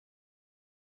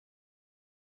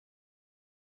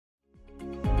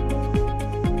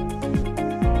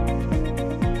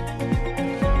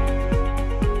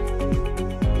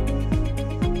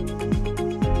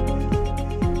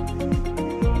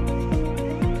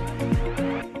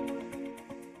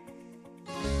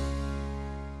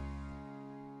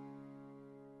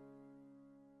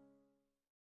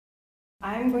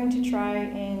I'm going to try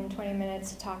in 20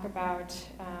 minutes to talk about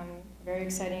a very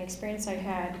exciting experience I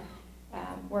had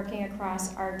working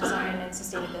across art, design, and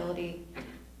sustainability,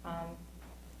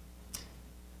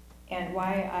 and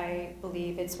why I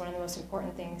believe it's one of the most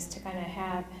important things to kind of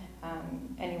have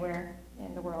anywhere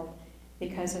in the world,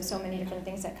 because of so many different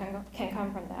things that can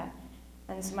come from that.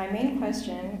 And so my main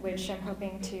question, which I'm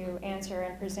hoping to answer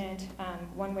and present,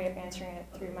 one way of answering it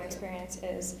through my experience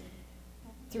is,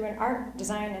 through an art,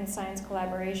 design, and science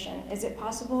collaboration, is it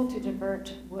possible to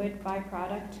divert wood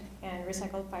byproduct and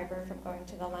recycled fiber from going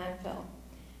to the landfill?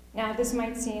 Now, this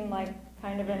might seem like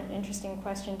kind of an interesting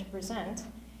question to present,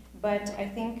 but I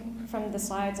think from the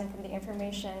slides and from the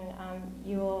information,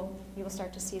 you will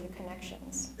start to see the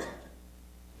connections.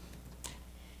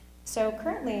 So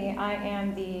currently, I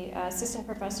am the assistant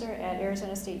professor at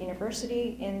Arizona State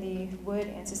University in the Wood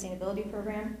and Sustainability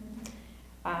program.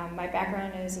 My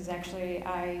background is actually,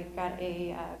 I got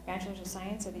a Bachelor's of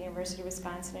Science at the University of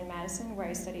Wisconsin in Madison, where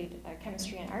I studied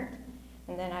chemistry and art.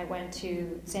 And then I went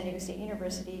to San Diego State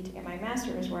University to get my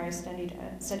master's, where I studied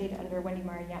under Wendy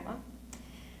Maruyama.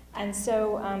 And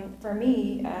so for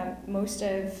me, most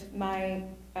of my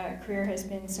career has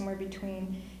been somewhere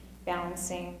between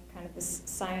balancing kind of this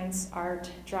science, art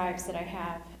drives that I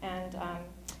have, and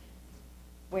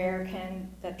where can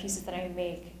the pieces that I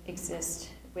make exist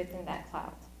within that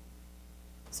cloud.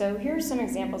 So here are some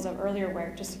examples of earlier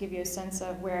work, just to give you a sense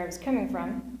of where I was coming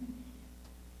from.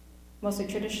 Mostly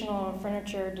traditional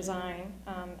furniture design,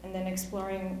 and then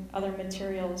exploring other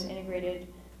materials integrated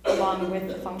along with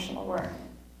the functional work.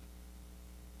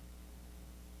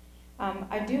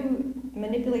 I do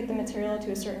manipulate the material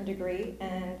to a certain degree,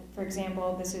 and for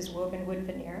example, this is woven wood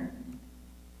veneer.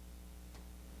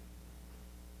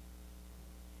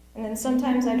 And then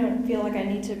sometimes I don't feel like I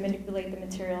need to manipulate the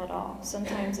material at all.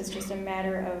 Sometimes it's just a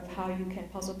matter of how you can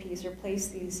puzzle piece or place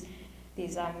these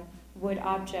wood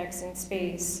objects in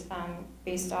space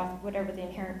based off whatever the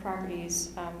inherent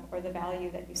properties or the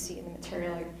value that you see in the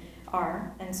material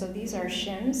are. And so these are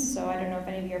shims. So I don't know if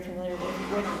any of you are familiar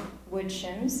with wood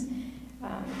shims.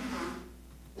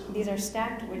 These are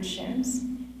stacked wood shims.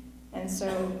 And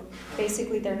so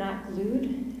basically they're not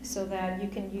glued, so that you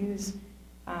can use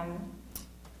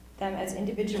them as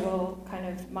individual kind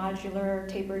of modular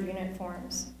tapered unit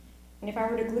forms. And if I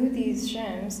were to glue these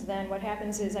shims, then what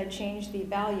happens is I change the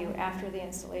value after the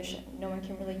installation. No one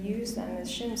can really use them as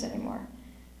shims anymore.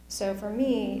 So for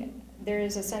me, there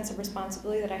is a sense of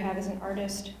responsibility that I have as an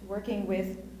artist working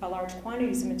with large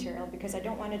quantities of material, because I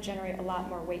don't want to generate a lot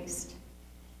more waste.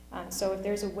 So if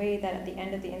there's a way that at the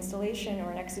end of the installation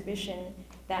or an exhibition,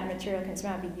 that material can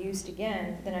somehow be used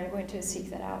again, then I'm going to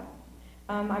seek that out.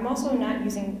 I'm also not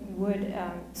using wood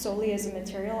solely as a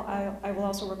material. I will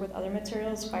also work with other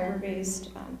materials, fiber-based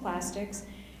plastics.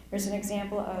 There's an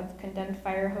example of condemned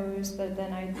fire hose that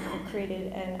then I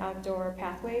created an outdoor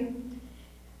pathway.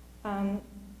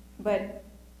 But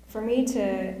for me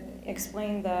to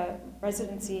explain the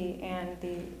residency and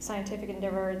the scientific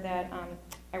endeavor that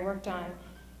I worked on,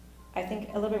 I think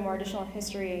a little bit more additional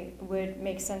history would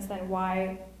make sense than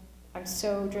why I'm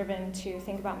so driven to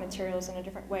think about materials in a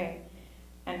different way,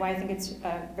 and why I think it's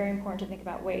very important to think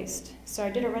about waste. So I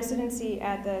did a residency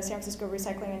at the San Francisco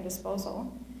Recycling and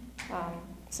Disposal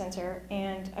Center,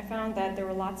 and I found that there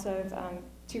were lots of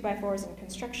 2x4s and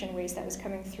construction waste that was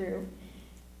coming through.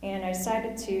 And I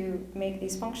decided to make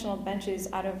these functional benches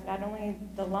out of not only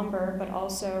the lumber, but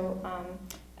also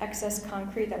excess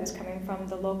concrete that was coming from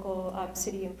the local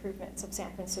city improvements of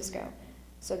San Francisco.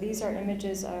 So these are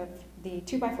images of the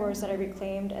 2x4s that I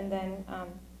reclaimed, and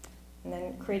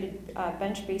then created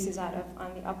bench bases out of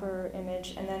on the upper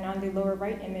image, and then on the lower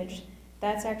right image,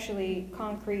 that's actually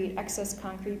concrete, excess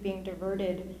concrete being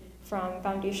diverted from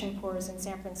foundation pours in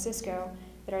San Francisco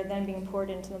that are then being poured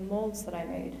into the molds that I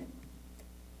made.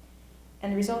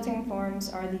 And the resulting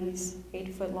forms are these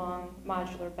 8-foot-long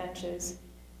modular benches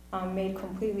made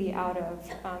completely out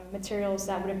of materials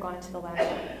that would have gone to the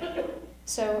landfill.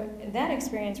 So that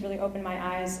experience really opened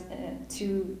my eyes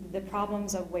to the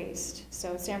problems of waste.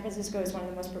 So San Francisco is one of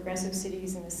the most progressive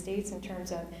cities in the States in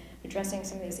terms of addressing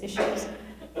some of these issues.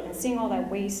 And seeing all that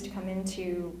waste come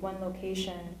into one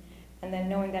location, and then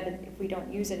knowing that if we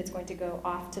don't use it, it's going to go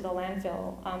off to the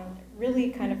landfill,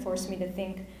 really kind of forced me to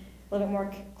think a little bit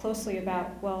more closely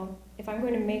about, well, if I'm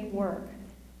going to make work,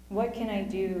 what can I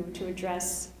do to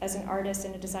address, as an artist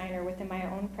and a designer within my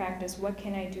own practice, what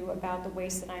can I do about the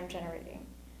waste that I'm generating?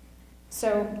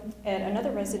 So at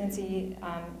another residency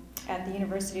at the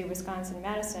University of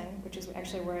Wisconsin-Madison, which is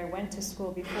actually where I went to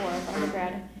school before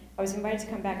undergrad, I was invited to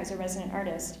come back as a resident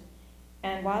artist.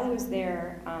 And while I was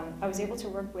there, I was able to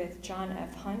work with John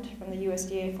F. Hunt from the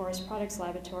USDA Forest Products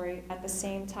Laboratory at the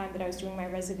same time that I was doing my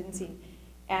residency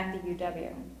at the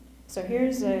UW. So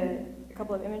here's a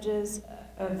couple of images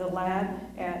of the lab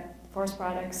at Forest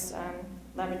Products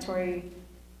Laboratory,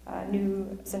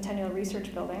 new Centennial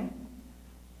Research Building.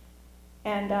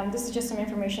 And this is just some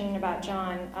information about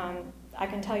John. I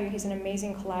can tell you he's an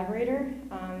amazing collaborator,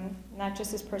 not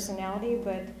just his personality,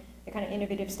 but the kind of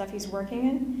innovative stuff he's working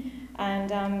in.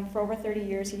 And for over 30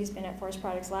 years, he's been at Forest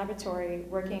Products Laboratory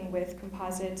working with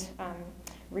composite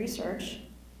research.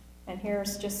 And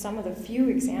here's just some of the few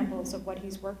examples of what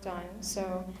he's worked on.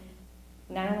 So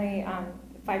not only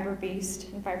fiber-based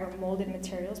and fiber-molded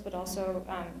materials, but also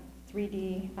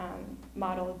 3D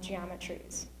modeled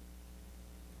geometries.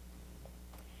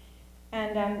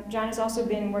 And John has also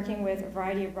been working with a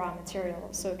variety of raw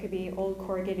materials. So it could be old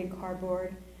corrugated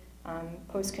cardboard,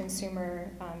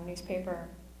 post-consumer newspaper,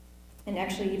 and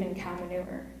actually even cow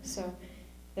manure. So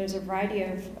there's a variety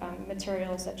of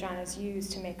materials that John has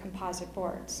used to make composite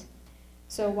boards.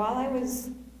 So while I was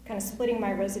kind of splitting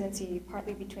my residency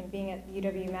partly between being at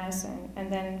UW-Madison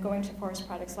and then going to Forest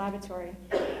Products Laboratory,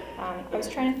 I was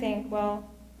trying to think, well,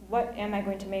 what am I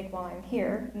going to make while I'm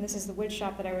here? And this is the wood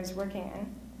shop that I was working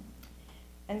in.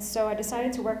 And so I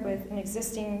decided to work with an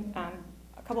existing,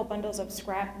 a couple bundles of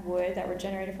scrap wood that were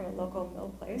generated from a local mill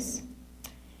place.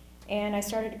 And I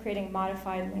started creating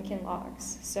modified Lincoln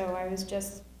logs. So I was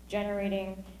just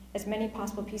generating as many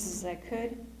possible pieces as I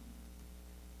could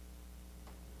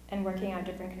and working out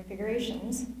different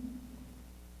configurations,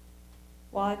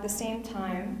 while at the same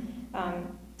time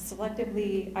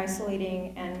selectively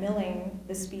isolating and milling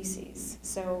the species.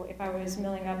 So if I was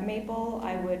milling up maple,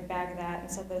 I would bag that and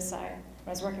set that aside. When I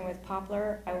was working with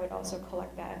poplar, I would also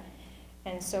collect that.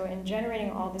 And so in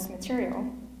generating all this material,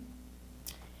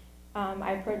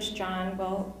 I approached John,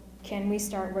 well, can we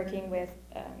start working with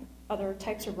other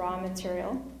types of raw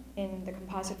material in the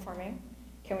composite forming?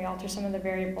 Can we alter some of the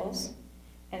variables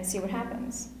and see what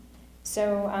happens?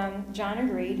 So John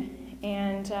agreed,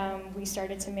 and we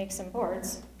started to make some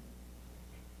boards.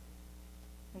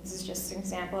 And this is just an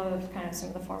example of kind of some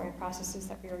of the forming processes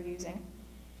that we were using.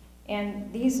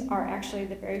 And these are actually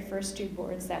the very first two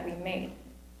boards that we made.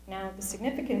 Now, the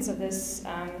significance of this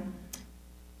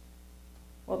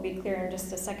will be clear in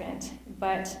just a second,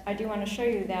 but I do want to show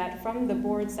you that from the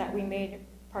boards that we made,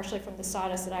 partially from the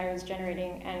sawdust that I was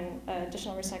generating and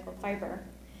additional recycled fiber,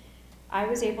 I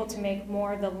was able to make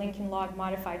more of the Lincoln log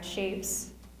modified shapes.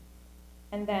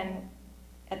 And then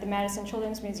at the Madison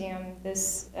Children's Museum,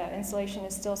 this installation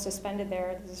is still suspended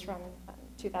there. This is from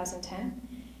 2010.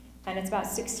 And it's about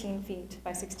 16 feet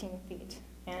by 16 feet.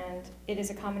 And it is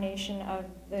a combination of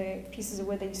the pieces of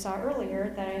wood that you saw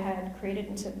earlier that I had created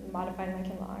into modified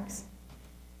Lincoln logs,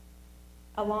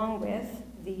 along with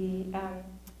the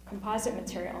composite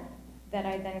material that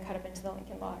I then cut up into the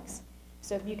Lincoln logs.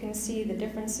 So if you can see the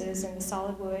differences in the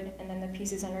solid wood and then the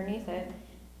pieces underneath it,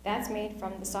 that's made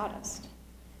from the sawdust.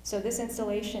 So this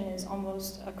installation is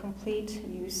almost a complete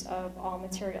use of all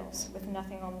materials, with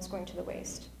nothing almost going to the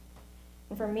waste.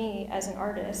 And for me, as an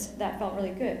artist, that felt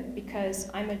really good because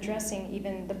I'm addressing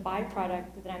even the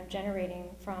byproduct that I'm generating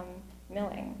from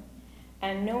milling.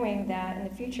 And knowing that in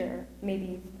the future,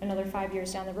 maybe another 5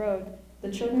 years down the road,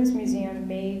 the Children's Museum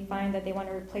may find that they want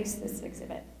to replace this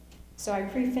exhibit. So I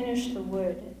pre-finished the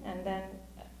wood, and then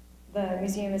the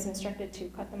museum is instructed to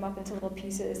cut them up into little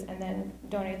pieces and then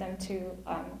donate them to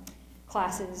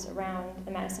classes around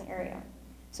the Madison area,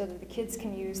 so that the kids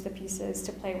can use the pieces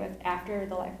to play with after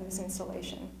the life of this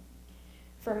installation.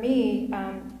 For me,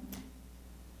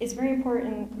 it's very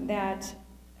important that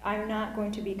I'm not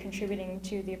going to be contributing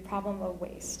to the problem of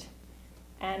waste.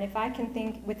 And if I can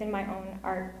think within my own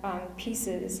art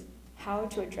pieces how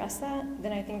to address that,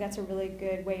 then I think that's a really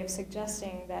good way of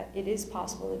suggesting that it is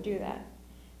possible to do that.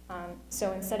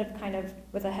 So instead of kind of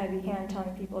with a heavy hand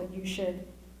telling people you should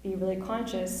be really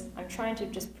conscious, I'm trying to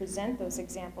just present those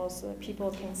examples so that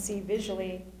people can see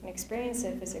visually and experience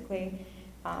it physically,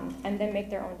 and then make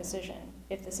their own decision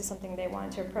if this is something they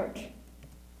want to approach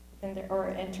or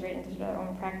integrate into their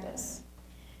own practice.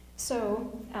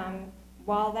 So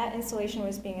while that installation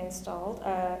was being installed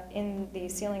in the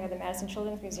ceiling of the Madison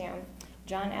Children's Museum,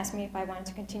 John asked me if I wanted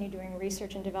to continue doing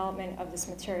research and development of this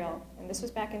material. And this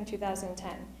was back in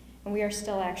 2010. And we are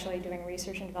still actually doing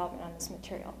research and development on this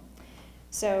material.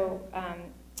 So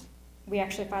we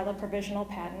actually filed a provisional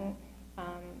patent.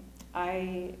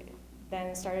 I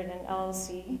then started an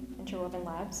LLC, Interwoven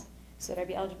Labs, so that I'd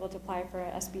be eligible to apply for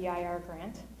an SBIR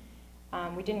grant.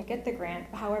 We didn't get the grant.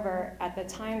 However, at the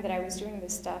time that I was doing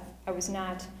this stuff, I was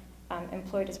not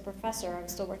employed as a professor, I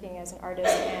was still working as an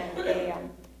artist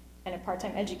and a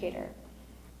part-time educator.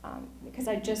 Because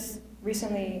I just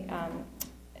recently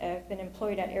been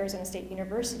employed at Arizona State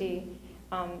University,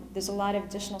 there's a lot of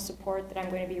additional support that I'm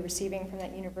going to be receiving from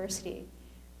that university.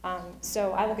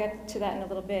 So I will get to that in a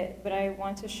little bit, but I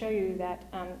want to show you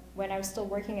that when I was still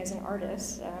working as an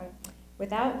artist,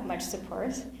 without much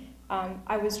support,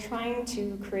 I was trying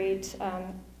to create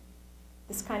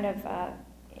this kind of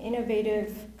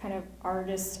innovative kind of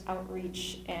artist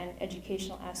outreach and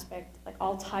educational aspect, like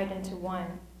all tied into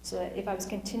one, so that if I was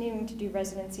continuing to do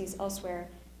residencies elsewhere,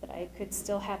 that I could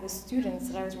still have the students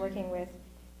that I was working with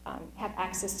have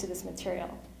access to this material.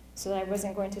 So that I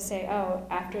wasn't going to say, oh,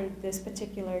 after this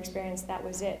particular experience, that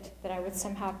was it, that I would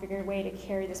somehow figure a way to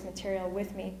carry this material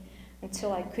with me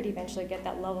until I could eventually get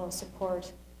that level of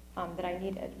support that I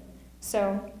needed.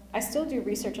 So I still do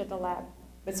research at the lab,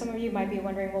 but some of you might be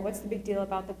wondering, well, what's the big deal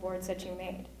about the boards that you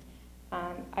made?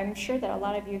 I'm sure that a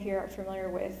lot of you here are familiar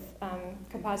with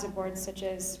composite boards such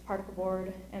as particle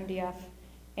board, MDF,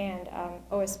 and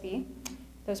OSB.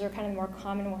 Those are kind of the more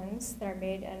common ones that are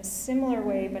made in a similar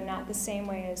way, but not the same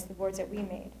way as the boards that we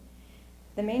made.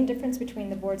 The main difference between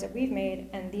the boards that we've made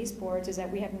and these boards is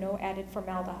that we have no added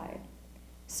formaldehyde.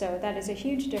 So that is a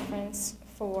huge difference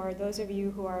for those of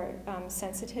you who are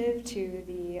sensitive to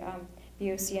the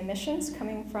VOC emissions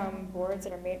coming from boards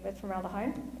that are made with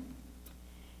formaldehyde.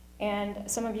 And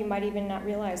some of you might even not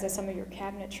realize that some of your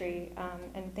cabinetry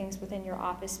and things within your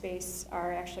office space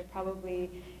are actually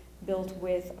probably built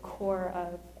with a core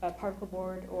of a particle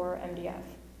board or MDF.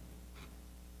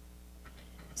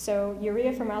 So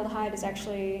urea formaldehyde is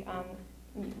actually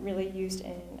really used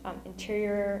in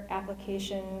interior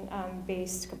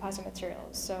application-based composite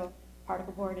materials, so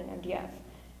particle board and MDF.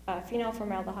 Phenol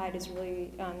formaldehyde is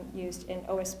really used in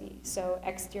OSB, so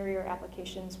exterior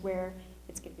applications where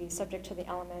it's going to be subject to the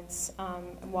elements,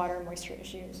 water and moisture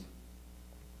issues.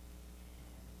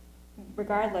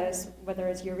 Regardless, whether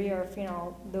it's urea or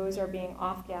phenol, those are being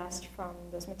off-gassed from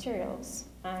those materials.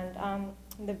 And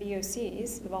the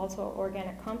VOCs, the volatile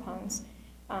organic compounds,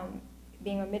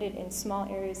 being emitted in small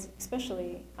areas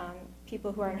especially,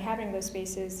 people who are inhabiting those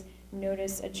spaces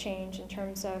notice a change in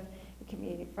terms of, it can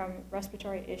be from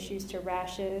respiratory issues to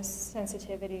rashes,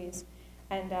 sensitivities.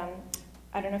 And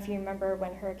I don't know if you remember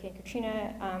when Hurricane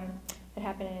Katrina had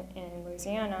happened in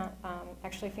Louisiana,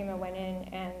 actually FEMA went in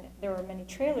and there were many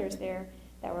trailers there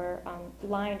that were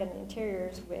lined on the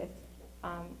interiors with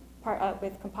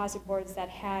composite boards that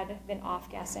had been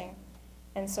off-gassing.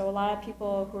 And so a lot of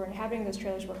people who were inhabiting those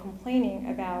trailers were complaining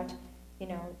about,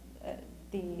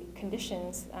 the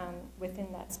conditions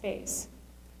within that space.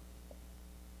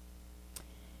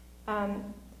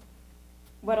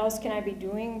 What else can I be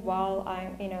doing while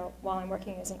I'm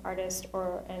working as an artist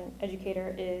or an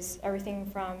educator is everything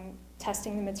from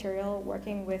testing the material,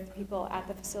 working with people at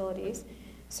the facilities.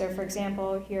 So for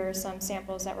example, here are some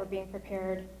samples that were being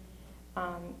prepared,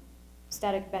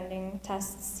 static bending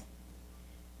tests,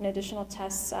 and additional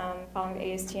tests following the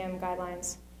ASTM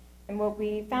guidelines. And what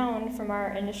we found from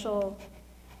our initial,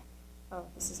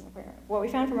 what we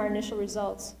found from our initial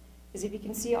results is if you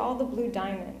can see all the blue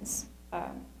diamonds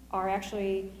are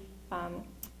actually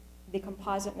the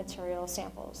composite material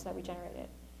samples that we generated.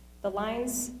 The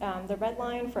lines, the red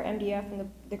line for MDF and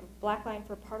the black line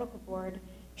for particle board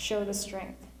show the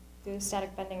strength through the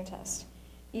static bending test.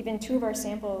 Even two of our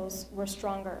samples were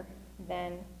stronger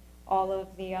than all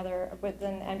of the other,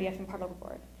 than the MDF and particle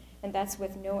board. And that's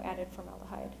with no added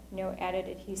formaldehyde, no added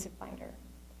adhesive binder.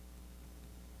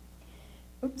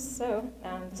 Oops, so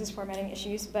this is formatting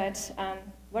issues, but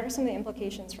what are some of the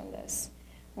implications from this?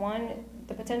 One,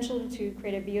 the potential to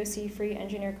create a VOC-free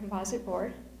engineered composite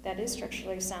board that is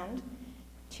structurally sound.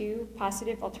 Two,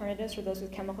 positive alternatives for those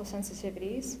with chemical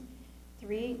sensitivities.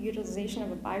 Three, utilization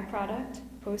of a byproduct,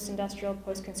 post-industrial,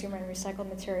 post-consumer, and recycled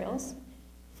materials.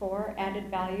 Four, added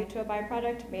value to a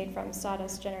byproduct made from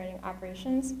sawdust-generating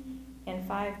operations. And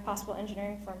five, possible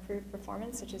engineering for improved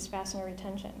performance, such as fastener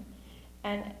retention.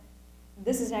 And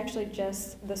this is actually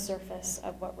just the surface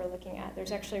of what we're looking at.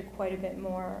 There's actually quite a bit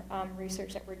more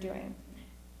research that we're doing.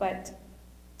 But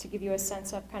to give you a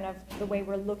sense of kind of the way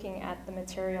we're looking at the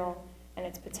material and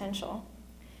its potential.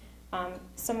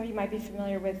 Some of you might be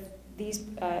familiar with these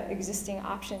existing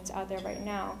options out there right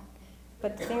now.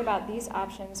 But the thing about these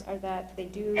options are that they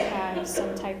do have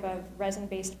some type of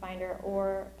resin-based binder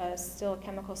or a still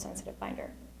chemical-sensitive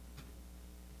binder.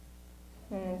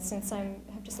 And since I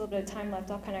have just a little bit of time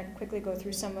left, I'll kind of quickly go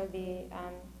through some of the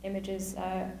images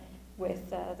with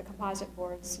the composite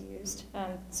boards used.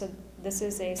 So this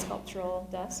is a sculptural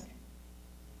desk.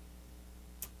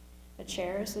 a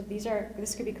chair. So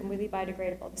this could be completely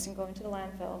biodegradable. This can go into the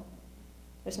landfill.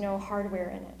 There's no hardware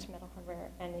in it, metal hardware,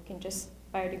 and it can just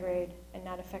biodegrade and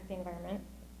not affect the environment.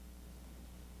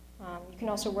 You can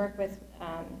also work with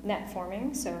net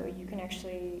forming, so you can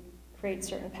actually create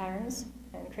certain patterns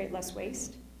and create less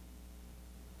waste.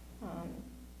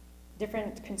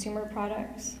 Different consumer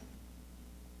products,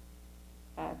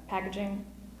 packaging,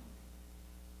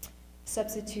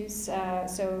 substitutes.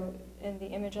 So in the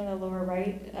image on the lower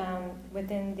right,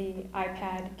 within the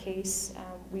iPad case,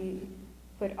 we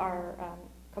put our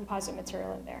composite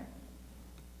material in there.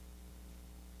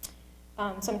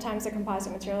 Sometimes the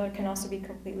composite material can also be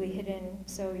completely hidden.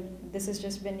 So this is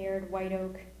just veneered white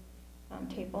oak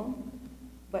table,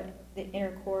 but the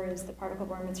inner core is the particle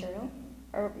board material,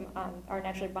 or are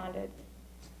naturally bonded,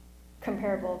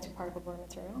 comparable to particle board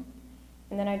material.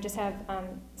 And then I just have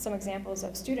some examples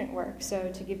of student work. So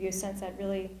to give you a sense that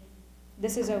really,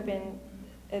 this is open,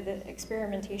 the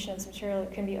experimentation of this material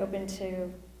can be open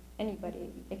to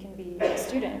anybody. It can be a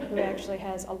student who actually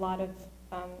has a lot of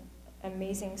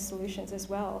amazing solutions as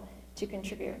well to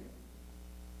contribute.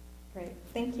 Great,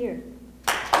 thank you.